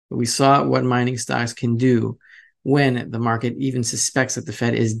but we saw what mining stocks can do when the market even suspects that the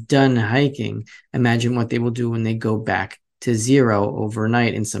Fed is done hiking. Imagine what they will do when they go back to zero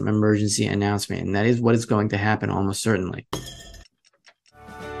overnight in some emergency announcement. And that is what is going to happen almost certainly.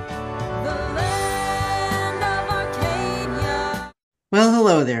 Well,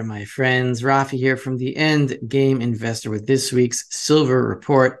 hello there, my friends. Rafi here from the End Game Investor with this week's Silver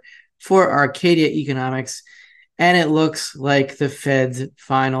Report for Arcadia Economics. And it looks like the Fed's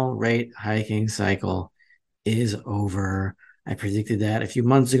final rate hiking cycle is over. I predicted that a few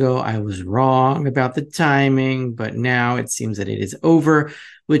months ago. I was wrong about the timing, but now it seems that it is over,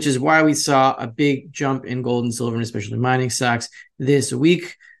 which is why we saw a big jump in gold and silver, and especially mining stocks this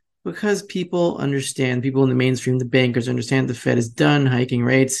week, because people understand, people in the mainstream, the bankers understand the Fed is done hiking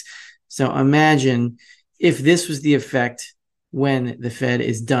rates. So imagine if this was the effect when the Fed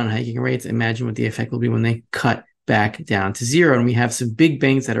is done hiking rates, imagine what the effect will be when they cut back down to zero. And we have some big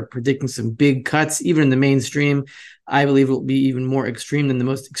banks that are predicting some big cuts, even in the mainstream. I believe it will be even more extreme than the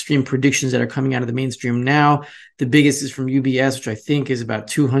most extreme predictions that are coming out of the mainstream now. The biggest is from UBS, which I think is about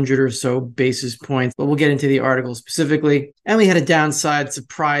 200 or so basis points, but we'll get into the article specifically. And we had a downside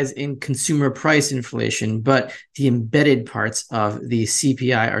surprise in consumer price inflation, but the embedded parts of the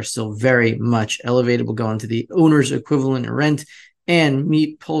CPI are still very much elevated. We'll go into the owner's equivalent rent and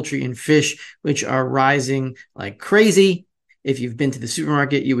meat, poultry, and fish, which are rising like crazy. If you've been to the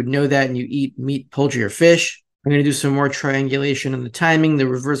supermarket, you would know that, and you eat meat, poultry, or fish. I'm going to do some more triangulation on the timing, the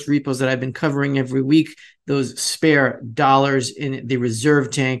reverse repos that I've been covering every week. Those spare dollars in the reserve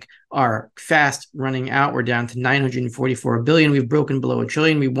tank are fast running out. We're down to 944 billion. We've broken below $1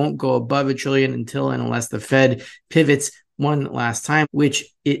 trillion. We won't go above $1 trillion until and unless the Fed pivots one last time, which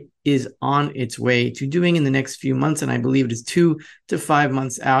it is on its way to doing in the next few months. And I believe it is 2 to 5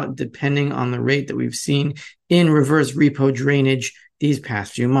 months out, depending on the rate that we've seen in reverse repo drainage these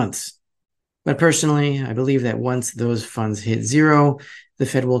past few months. But personally, I believe that once those funds hit zero, the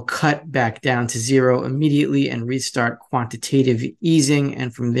Fed will cut back down to zero immediately and restart quantitative easing.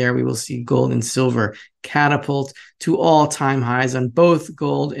 And from there, we will see gold and silver catapult to all-time highs on both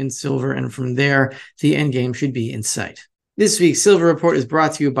gold and silver. And from there, the end game should be in sight. This week's Silver Report is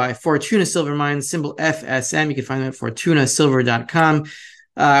brought to you by Fortuna Silver Mines, symbol FSM. You can find them at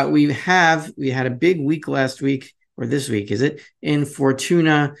fortunasilver.com. We had a big week last week, or this week, is it? In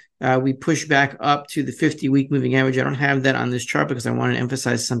Fortuna, we pushed back up to the 50-week moving average. I don't have that on this chart because I wanted to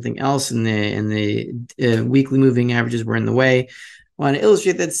emphasize something else, in the weekly moving averages were in the way. I want to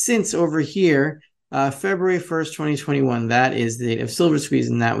illustrate that since over here, February 1st, 2021, that is the date of silver squeeze,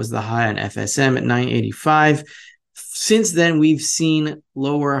 and that was the high on FSM at 985. Since then, we've seen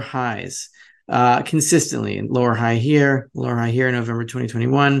lower highs consistently. And lower high here in November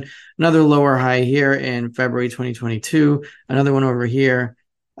 2021, another lower high here in February 2022, another one over here,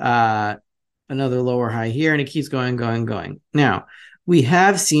 another lower high here, and it keeps going. Now, we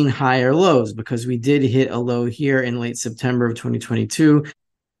have seen higher lows because we did hit a low here in late September of 2022,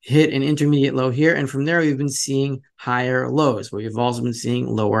 hit an intermediate low here, and from there we've been seeing higher lows, but we've also been seeing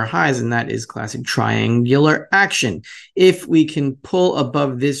lower highs, and that is classic triangular action. If we can pull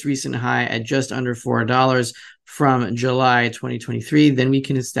above this recent high at just under $4 from July 2023, then we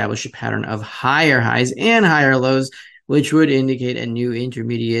can establish a pattern of higher highs and higher lows, which would indicate a new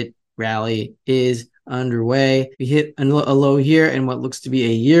intermediate rally is underway. We hit a low here and what looks to be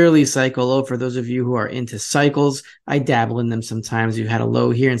a yearly cycle low. For those of you who are into cycles, I dabble in them sometimes. We've had a low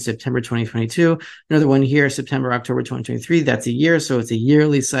here in September 2022, another one here, September, October 2023. That's a year, so it's a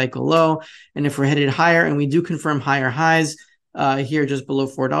yearly cycle low. And if we're headed higher, and we do confirm higher highs here just below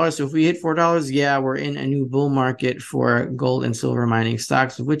 $4. So if we hit $4, yeah, we're in a new bull market for gold and silver mining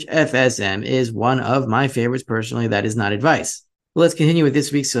stocks, of which FSM is one of my favorites personally. That is not advice. Let's continue with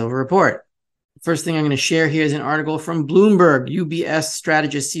this week's Silver Report. First thing I'm going to share here is an article from Bloomberg. UBS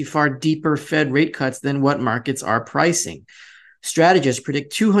strategists see far deeper Fed rate cuts than what markets are pricing. Strategists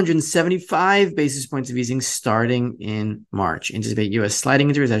predict 275 basis points of easing starting in March. Anticipate U.S. sliding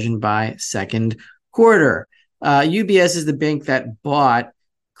into recession by second quarter. UBS is the bank that bought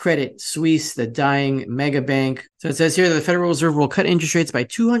Credit Suisse, the dying mega bank. So it says here that the Federal Reserve will cut interest rates by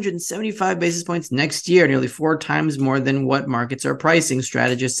 275 basis points next year, nearly 4 times more than what markets are pricing,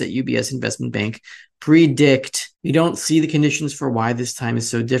 strategists at UBS Investment Bank predict. We don't see the conditions for why this time is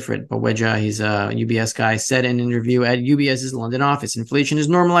so different. But Weja, he's a UBS guy, said in an interview at UBS's London office, inflation is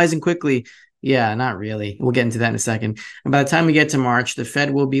normalizing quickly. Yeah, not really. We'll get into that in a second. And by the time we get to March, the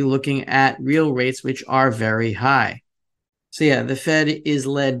Fed will be looking at real rates, which are very high. So yeah, the Fed is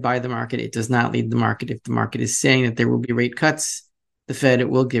led by the market. It does not lead the market. If the market is saying that there will be rate cuts, the Fed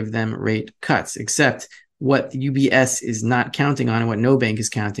will give them rate cuts, except What the UBS is not counting on and what no bank is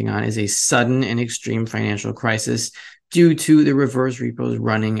counting on is a sudden and extreme financial crisis due to the reverse repos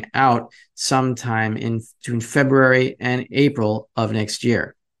running out sometime between February and April of next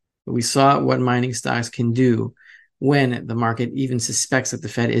year. But we saw what mining stocks can do when the market even suspects that the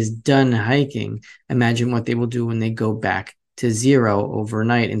Fed is done hiking. Imagine what they will do when they go back to zero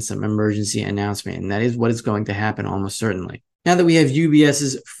overnight in some emergency announcement. And that is what is going to happen almost certainly. Now that we have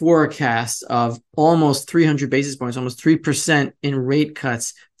UBS's forecast of almost 300 basis points, almost 3% in rate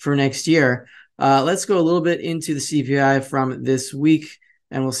cuts for next year, let's go a little bit into the CPI from this week.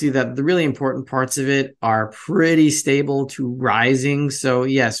 And we'll see that the really important parts of it are pretty stable to rising. So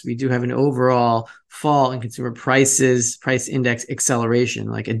yes, we do have an overall fall in consumer prices, price index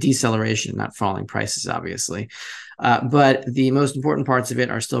acceleration, like a deceleration, not falling prices, obviously. But the most important parts of it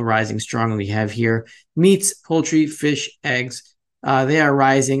are still rising strongly. We have here meats, poultry, fish, eggs. They are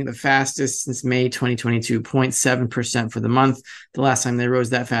rising the fastest since May 2022, 0.7% for the month. The last time they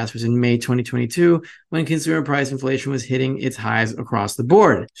rose that fast was in May 2022, when consumer price inflation was hitting its highs across the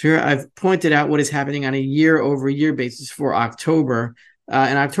board. So here I've pointed out what is happening on a year-over-year basis for October. In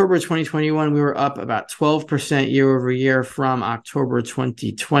October 2021, we were up about 12% year over year from October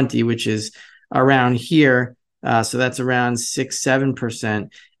 2020, which is around here. So that's around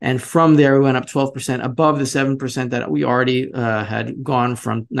 6-7%. And from there, we went up 12% above the 7% that we already had gone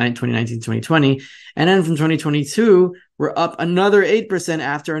from 2019 to 2020. And then from 2022, we're up another 8%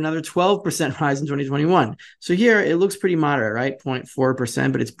 after another 12% rise in 2021. So here it looks pretty moderate, right?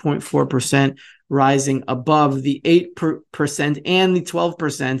 0.4%, but it's 0.4% rising above the 8% and the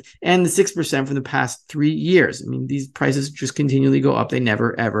 12% and the 6% from the past 3 years. I mean, these prices just continually go up. They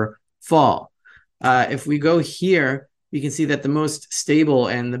never, ever fall. If we go here, you can see that the most stable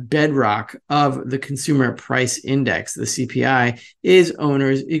and the bedrock of the consumer price index, the CPI, is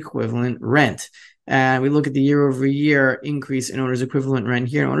owner's equivalent rent. And we look at the year over year increase in owner's equivalent rent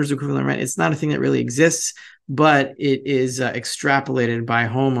here. Owner's equivalent rent, it's not a thing that really exists, but it is extrapolated by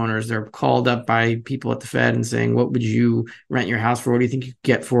homeowners. They're called up by people at the Fed and saying, what would you rent your house for? What do you think you could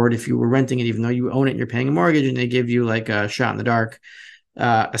get for it if you were renting it, even though you own it and you're paying a mortgage? And they give you like a shot in the dark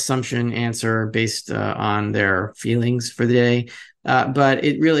assumption answer based on their feelings for the day. But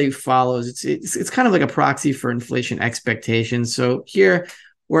it really follows. It's kind of like a proxy for inflation expectations. So here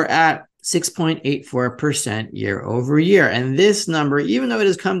we're at 6.84% year over year. And this number, even though it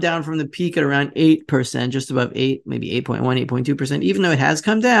has come down from the peak at around 8%, just above 8, maybe 8.1, 8.2%, even though it has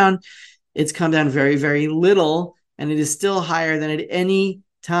come down, it's come down very, very little. And it is still higher than at any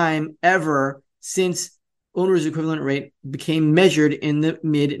time ever since owner's equivalent rate became measured in the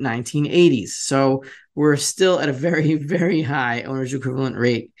mid 1980s. So we're still at a very, very high owner's equivalent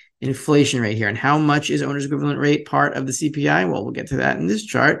rate inflation rate here. And how much is owner's equivalent rate part of the CPI? Well, we'll get to that in this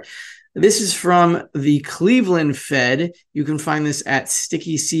chart. This is from the Cleveland Fed. You can find this at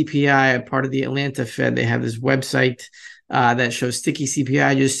Sticky CPI, a part of the Atlanta Fed. They have this website that shows Sticky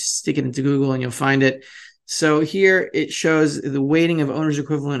CPI. Just stick it into Google and you'll find it. So here it shows the weighting of owner's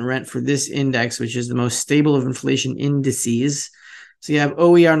equivalent rent for this index, which is the most stable of inflation indices. So you have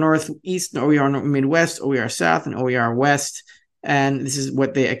OER Northeast, OER Midwest, OER South, and OER West. And this is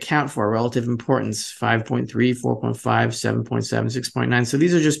what they account for, relative importance, 5.3, 4.5, 7.7, 6.9. So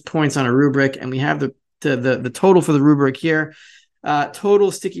these are just points on a rubric, and we have the total for the rubric here. Total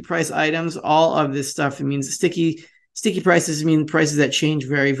sticky price items, all of this stuff, it means sticky prices mean prices that change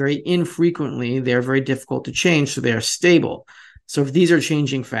very, very infrequently. They're very difficult to change, so they are stable. So if these are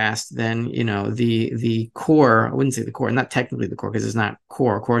changing fast, then, you know, the core, I wouldn't say the core, not technically the core, because it's not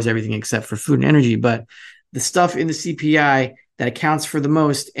core. Core is everything except for food and energy, but the stuff in the CPI that accounts for the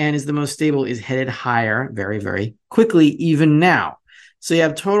most and is the most stable is headed higher very, very quickly, even now. So you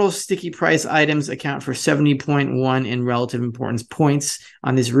have total sticky price items account for 70.1 in relative importance points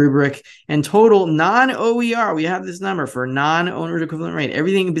on this rubric. And total non-OER, we have this number for non-owner's equivalent rate.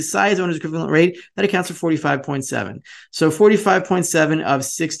 Everything besides owner's equivalent rate, that accounts for 45.7. So 45.7 of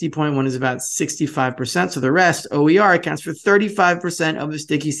 60.1 is about 65%. So the rest, OER, accounts for 35% of the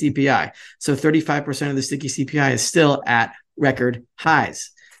sticky CPI. So 35% of the sticky CPI is still at record highs.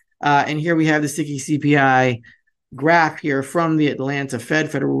 And here we have the sticky CPI graph here from the Atlanta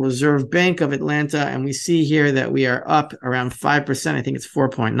Fed, Federal Reserve Bank of Atlanta, and we see here that we are up around 5%. I think it's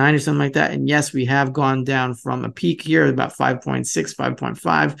 4.9 or something like that. And yes, we have gone down from a peak here about 5.6,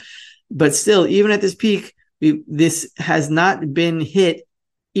 5.5. But still, even at this peak, this has not been hit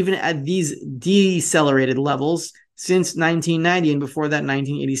even at these decelerated levels since 1990, and before that,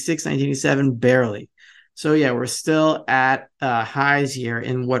 1986, 1987, barely. So yeah, we're still at highs here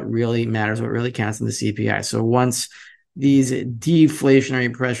in what really matters, what really counts in the CPI. So once these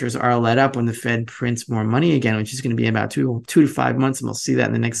deflationary pressures are let up when the Fed prints more money again, which is going to be in about two to 5 months. And we'll see that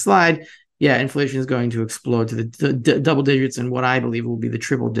in the next slide. Yeah, inflation is going to explode to the double digits and what I believe will be the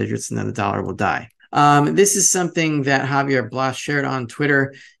triple digits, and then the dollar will die. This is something that Javier Blas shared on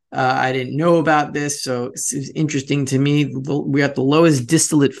Twitter. I didn't know about this, so it's interesting to me. We're at the lowest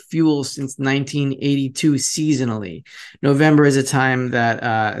distillate fuel since 1982 seasonally. November is a time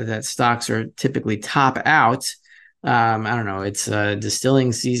that stocks are typically top out. I don't know, it's a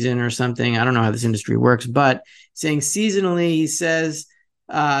distilling season or something. I don't know how this industry works, but saying seasonally, he says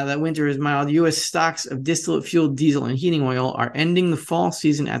that winter is mild. U.S. stocks of distillate fuel, diesel, and heating oil are ending the fall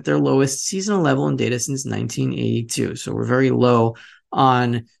season at their lowest seasonal level in data since 1982. So we're very low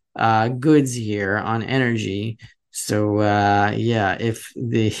on goods here, on energy. So yeah, if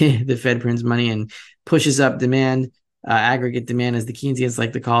the the Fed prints money and pushes up demand, aggregate demand, as the Keynesians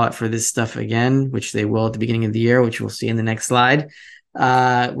like to call it, for this stuff again, which they will at the beginning of the year, which we'll see in the next slide,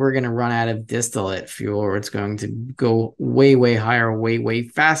 we're going to run out of distillate fuel, or it's going to go way higher, way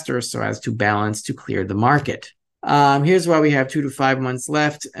faster, so as to balance, to clear the market. Here's why we have 2 to 5 months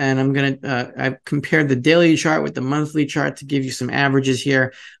left, and I've compared the daily chart with the monthly chart to give you some averages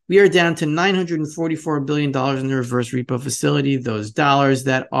here. We are down to $944 billion in the reverse repo facility, those dollars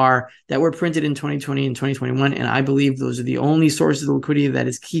that were printed in 2020 and 2021, and I believe those are the only sources of liquidity that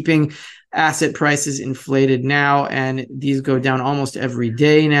is keeping asset prices inflated now, and these go down almost every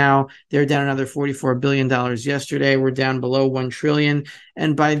day now. They're down another $44 billion yesterday. We're down below 1 trillion.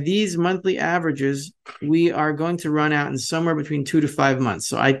 And by these monthly averages, we are going to run out in somewhere between 2 to 5 months.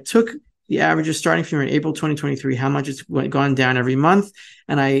 So I took the averages starting from April 2023, how much it's gone down every month,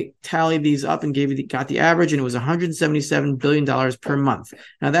 and I tallied these up and got the average, and it was $177 billion per month.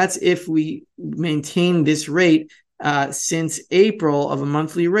 Now that's if we maintain this rate since April of a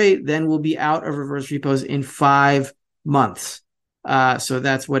monthly rate, then we'll be out of reverse repos in 5 months. So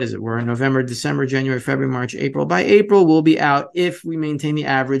that's, what is it? We're in November, December, January, February, March, April. By April, we'll be out if we maintain the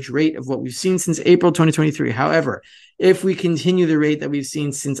average rate of what we've seen since April 2023. However, if we continue the rate that we've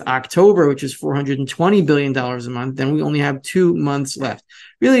seen since October, which is $420 billion a month, then we only have 2 months left.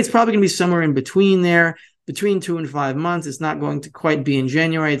 Really, it's probably going to be somewhere in between there. Between 2 and 5 months. It's not going to quite be in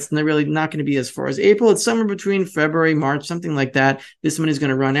January. It's really not going to be as far as April. It's somewhere between February, March, something like that. This money is going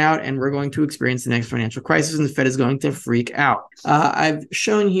to run out, and we're going to experience the next financial crisis, and the Fed is going to freak out. I've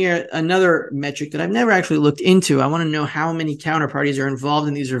shown here another metric that I've never actually looked into. I want to know how many counterparties are involved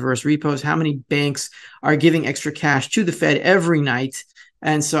in these reverse repos, how many banks are giving extra cash to the Fed every night.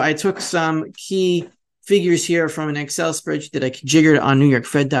 And so I took some key figures here from an Excel spreadsheet that I jiggered on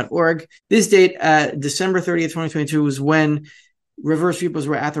newyorkfed.org. This date, December 30th, 2022, was when reverse repos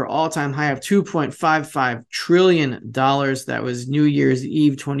were at their all-time high of $2.55 trillion. That was New Year's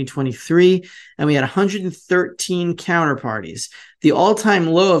Eve 2023, and we had 113 counterparties. The all-time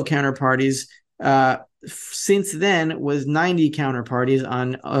low of counterparties since then was 90 counterparties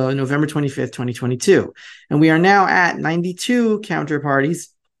on November 25th, 2022. And we are now at 92 counterparties,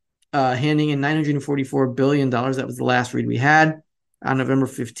 handing in $944 billion. That was the last read we had on November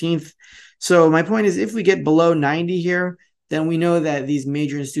 15th. So my point is, if we get below 90 here, then we know that these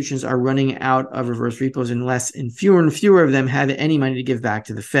major institutions are running out of reverse repos, and fewer of them have any money to give back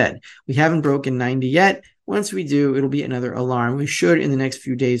to the Fed. We haven't broken 90 yet. Once we do, it'll be another alarm. We should in the next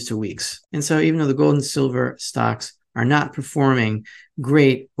few days to weeks. And so even though the gold and silver stocks are not performing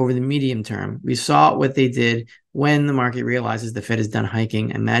great over the medium term, we saw what they did when the market realizes the Fed is done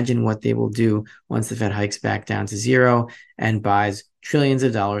hiking. Imagine what they will do once the Fed hikes back down to zero and buys trillions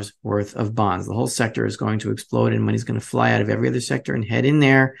of dollars worth of bonds. The whole sector is going to explode, and money's going to fly out of every other sector and head in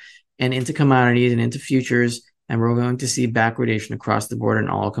there and into commodities and into futures. And we're going to see backwardation across the board in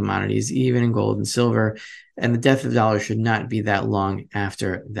all commodities, even in gold and silver. And the death of the dollar should not be that long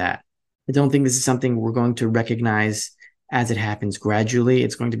after that. I don't think this is something we're going to recognize as it happens gradually.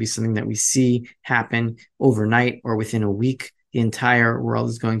 It's going to be something that we see happen overnight or within a week. The entire world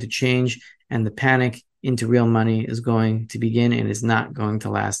is going to change, and the panic into real money is going to begin, and is not going to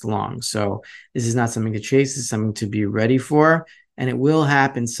last long. So this is not something to chase. This is something to be ready for, and it will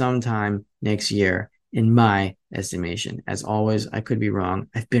happen sometime next year, in my estimation. As always, I could be wrong.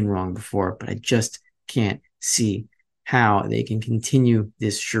 I've been wrong before, but I just can't see how they can continue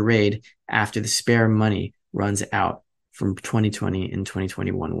this charade after the spare money runs out from 2020 and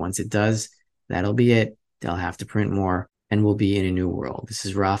 2021. Once it does, that'll be it. They'll have to print more, and we'll be in a new world. This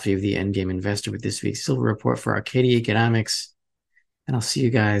is Rafi of the Endgame Investor with this week's Silver Report for Arcadia Economics, and I'll see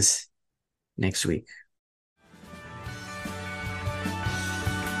you guys next week.